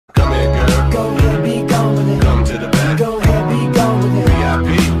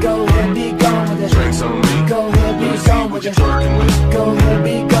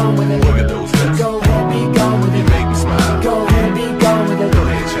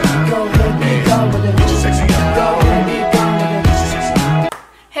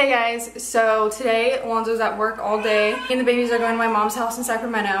So today, Alonzo's at work all day. Me and the babies are going to my mom's house in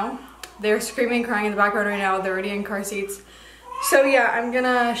Sacramento. They're screaming and crying in the background right now. They're already in car seats. So yeah, I'm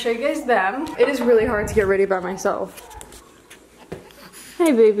gonna show you guys them. It is really hard to get ready by myself.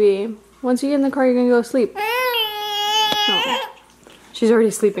 Hey baby, once you get in the car, you're gonna go to sleep. Oh. She's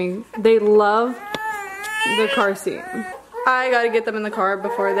already sleeping. They love the car seat. I gotta get them in the car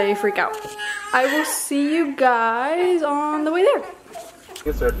before they freak out. I will see you guys on the way there.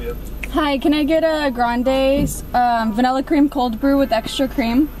 Get started, yeah. Hi, can I get a grande vanilla cream cold brew with extra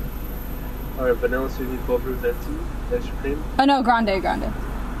cream? Alright, vanilla sweet cold brew, that too? Extra cream? Oh no, grande.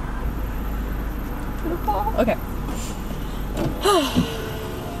 Okay.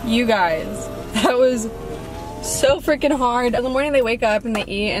 You guys, that was so freaking hard. In the morning they wake up and they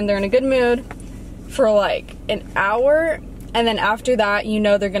eat and they're in a good mood for like an hour, and then after that, you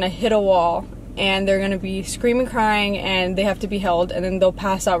know, they're gonna hit a wall and they're gonna be screaming, crying, and they have to be held, and then they'll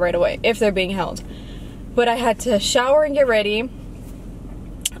pass out right away if they're being held. But I had to shower and get ready.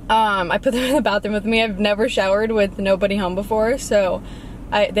 I put them in the bathroom with me. I've never showered with nobody home before, so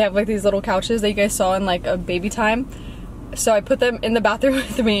they have like these little couches that you guys saw in like a baby time. So I put them in the bathroom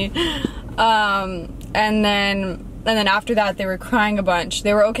with me, and then after that they were crying a bunch.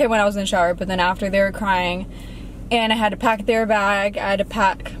 They were okay when I was in the shower, but then after they were crying, and I had to pack their bag, I had to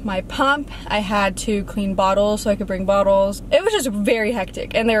pack my pump, I had to clean bottles so I could bring bottles. It was just very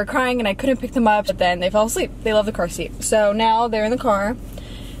hectic, and they were crying and I couldn't pick them up, but then they fell asleep. They love the car seat. So now they're in the car.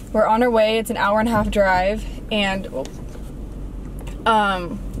 We're on our way. It's an hour-and-a-half drive, and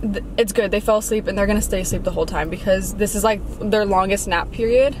it's good. They fell asleep and they're gonna stay asleep the whole time because this is like their longest nap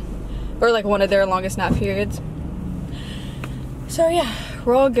period, or like one of their longest nap periods. So yeah,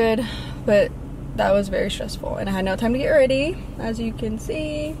 we're all good, but that was very stressful and I had no time to get ready, as you can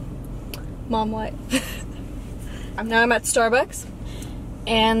see. Mom life. Now I'm at Starbucks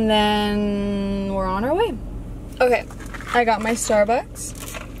and then we're on our way. Okay, I got my Starbucks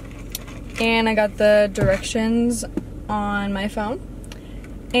and I got the directions on my phone,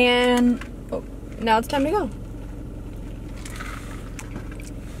 and now it's time to go.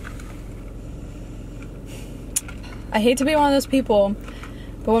 I hate to be one of those people,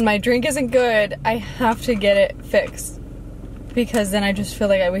 but when my drink isn't good, I have to get it fixed, because then I just feel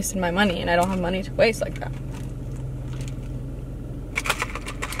like I wasted my money and I don't have money to waste like that.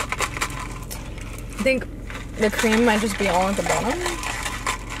 I think the cream might just be all at the bottom.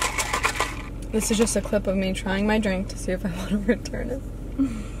 This is just a clip of me trying my drink to see if I want to return it.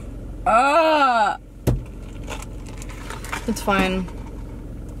 Ah! It's fine.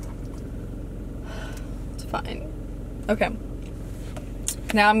 It's fine. Okay.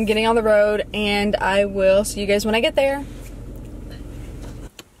 Now I'm getting on the road and I will see you guys when I get there.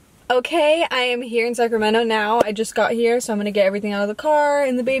 Okay, I am here in Sacramento now. I just got here, so I'm gonna get everything out of the car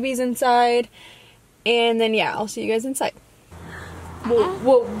and the baby's inside. And then yeah, I'll see you guys inside.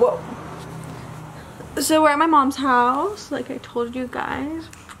 Whoa. So we're at my mom's house, like I told you guys.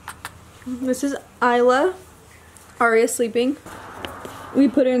 This is Isla. Aria's sleeping. We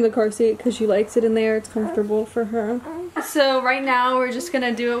put her in the car seat because she likes it in there. It's comfortable for her. So right now we're just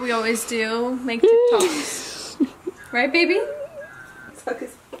gonna do what we always do, make TikToks. Right, baby?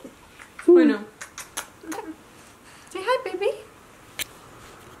 I know. Say hi, baby.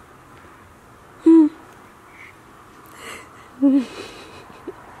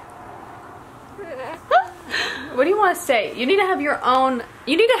 What do you want to say? You need to have your own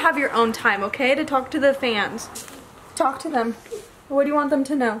time, okay? To talk to the fans. Talk to them. What do you want them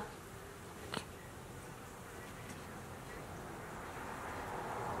to know?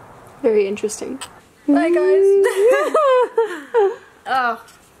 Very interesting. Bye guys. Oh.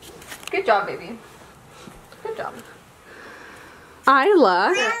 Good job, baby. Good job.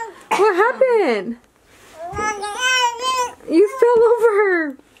 Isla? What happened? You fell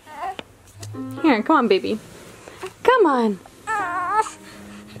over. Here, come on, baby. Come on.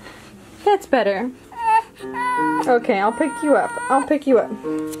 That's better. Okay, I'll pick you up. I'll pick you up.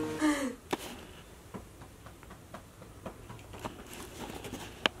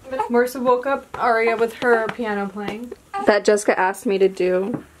 Marissa woke up Aria with her piano playing. That Jessica asked me to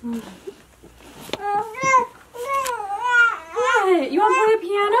do. What? You want to play the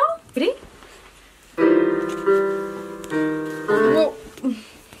piano? Ready? Whoa.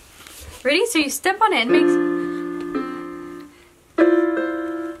 Ready? So you step on it and makes...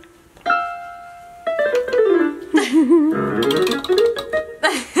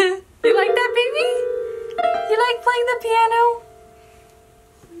 You like that, baby? You like playing the piano?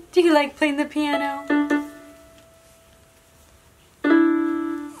 Do you like playing the piano?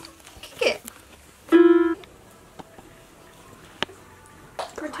 Kick it.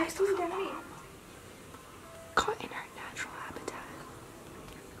 We're texting again.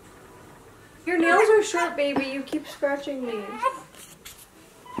 Your nails are short, baby. You keep scratching me.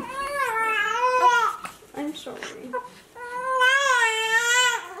 I'm sorry.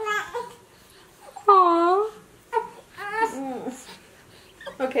 Aww.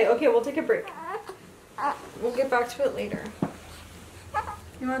 Okay, we'll take a break. We'll get back to it later.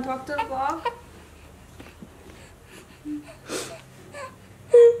 You want to talk to the vlog?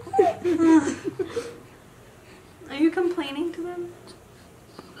 Are you complaining to them?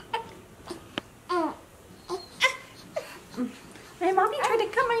 Hey, mommy tried to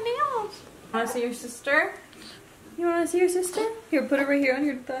cut my nails. Want to see your sister? You want to see your sister? Here, put it right here on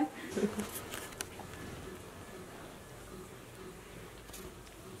your thigh.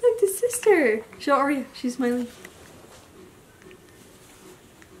 Look, the sister. Show Aria. She's smiling.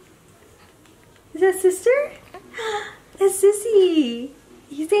 Is that sister? That's Sissy.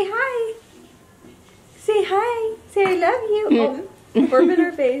 You say hi. Say hi. Say I love you. Oh, burp in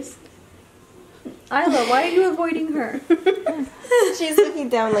her face. Isla, why are you avoiding her? She's looking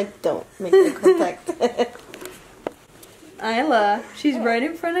down like, don't make eye contact. Isla, she's right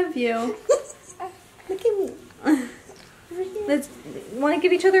in front of you. Look at me. Let's want to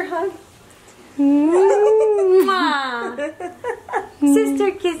give each other a hug. Mwah.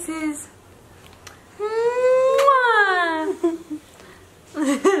 Sister kisses. Mwah.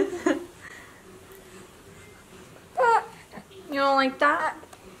 You don't like that?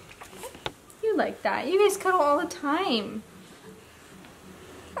 You like that. You guys cuddle all the time.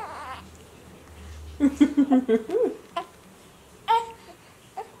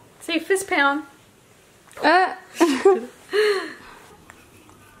 Say fist pound.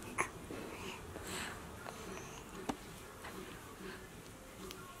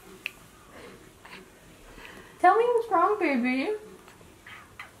 Tell me what's wrong, baby.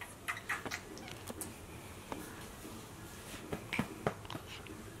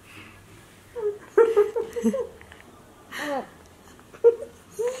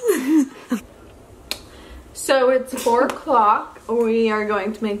 So it's 4 o'clock. We are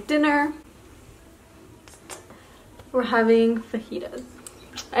going to make dinner. We're having fajitas.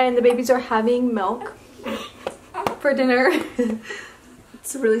 And the babies are having milk for dinner.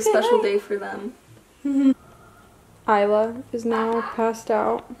 It's a really special day for them. Isla is now passed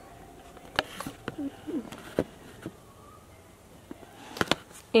out.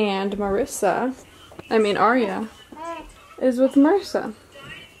 And Aria, is with Marissa.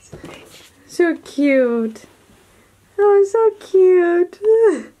 So cute. Oh, so cute.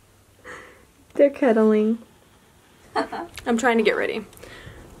 They're cuddling. I'm trying to get ready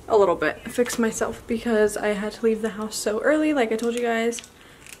a little bit, fix myself because I had to leave the house so early, like I told you guys.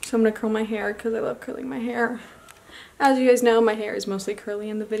 So I'm gonna curl my hair because I love curling my hair. As you guys know, my hair is mostly curly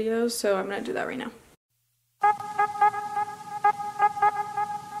in the videos, so I'm gonna do that right now.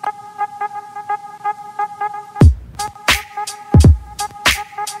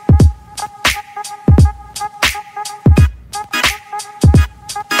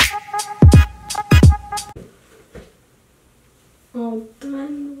 All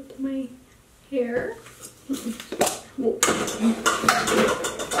done with my hair.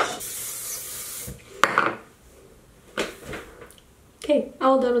 Okay,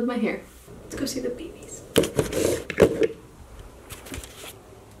 all done with my hair. Let's go see the babies.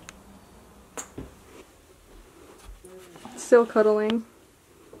 Still cuddling.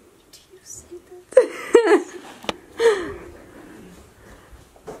 Do you see that?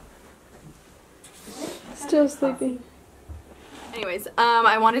 Still sleeping. Anyways,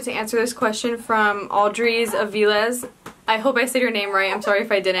 I wanted to answer this question from Audrey's Aviles. I hope I said your name right. I'm sorry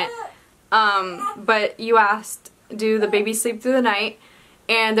if I didn't. But you asked, do the babies sleep through the night?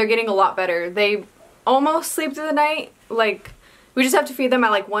 And they're getting a lot better. They almost sleep through the night. Like, we just have to feed them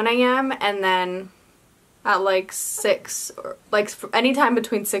at like 1 a.m. and then at like 6, or like anytime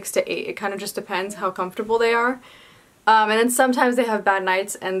between 6 to 8. It kind of just depends how comfortable they are. And then sometimes they have bad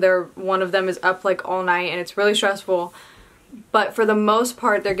nights and one of them is up like all night and it's really stressful. But for the most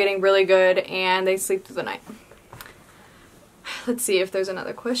part, they're getting really good and they sleep through the night. Let's see if there's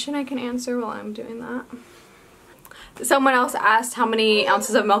another question I can answer while I'm doing that. Someone else asked how many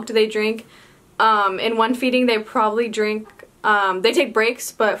ounces of milk do they drink. In one feeding, they probably drink, they take breaks,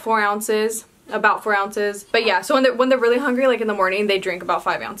 but 4 ounces, about 4 ounces. But yeah, so when they're really hungry, like in the morning, they drink about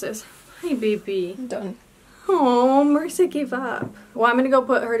 5 ounces. Hi, baby. I'm done. Oh, Mercy gave up. Well, I'm gonna go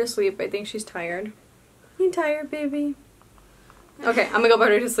put her to sleep. I think she's tired. You tired, baby? Okay, I'm gonna go put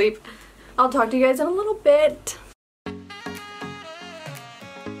her to sleep. I'll talk to you guys in a little bit.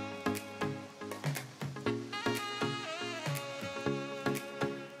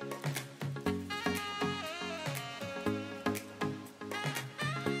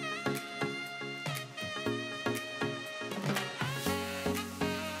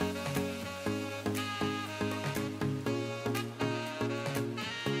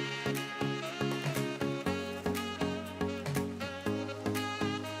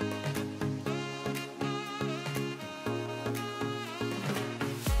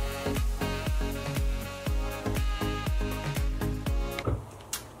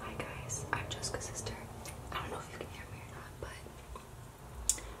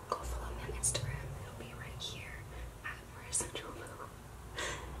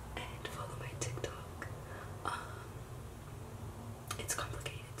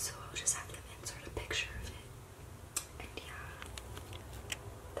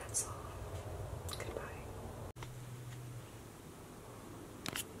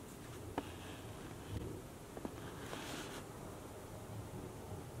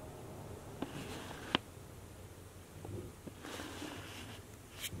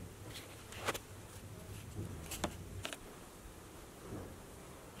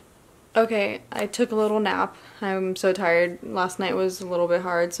 Okay, I took a little nap. I'm so tired. Last night was a little bit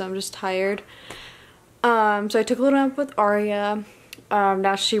hard, so I'm just tired. So I took a little nap with Aria.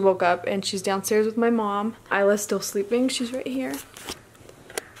 Now she woke up and she's downstairs with my mom. Isla's still sleeping. She's right here.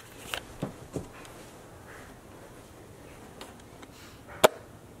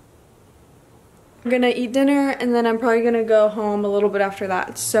 I'm gonna eat dinner and then I'm probably gonna go home a little bit after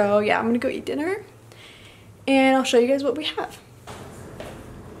that. So yeah, I'm gonna go eat dinner and I'll show you guys what we have.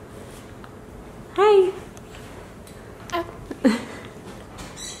 Hi.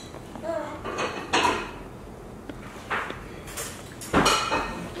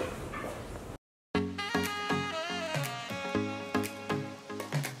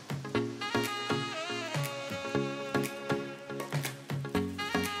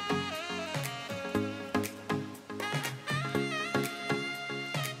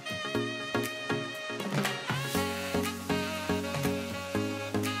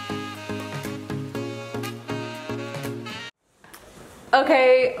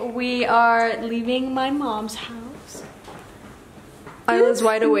 Okay, we are leaving my mom's house. Isla's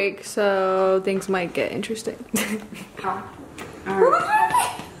wide awake, so things might get interesting. Bye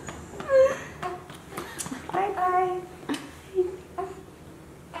bye.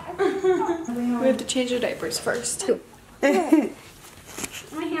 We have to change our diapers first. My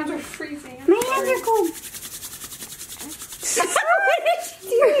hands are freezing. My hands are cold.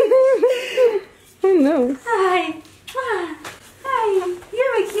 Oh no. Hi. Hi. You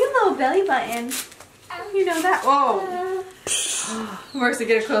have a cute little belly button. You know that? Whoa. Mercy,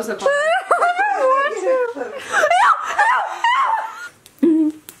 get a close up on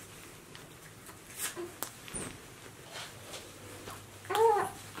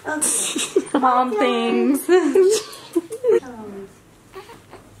Mom things.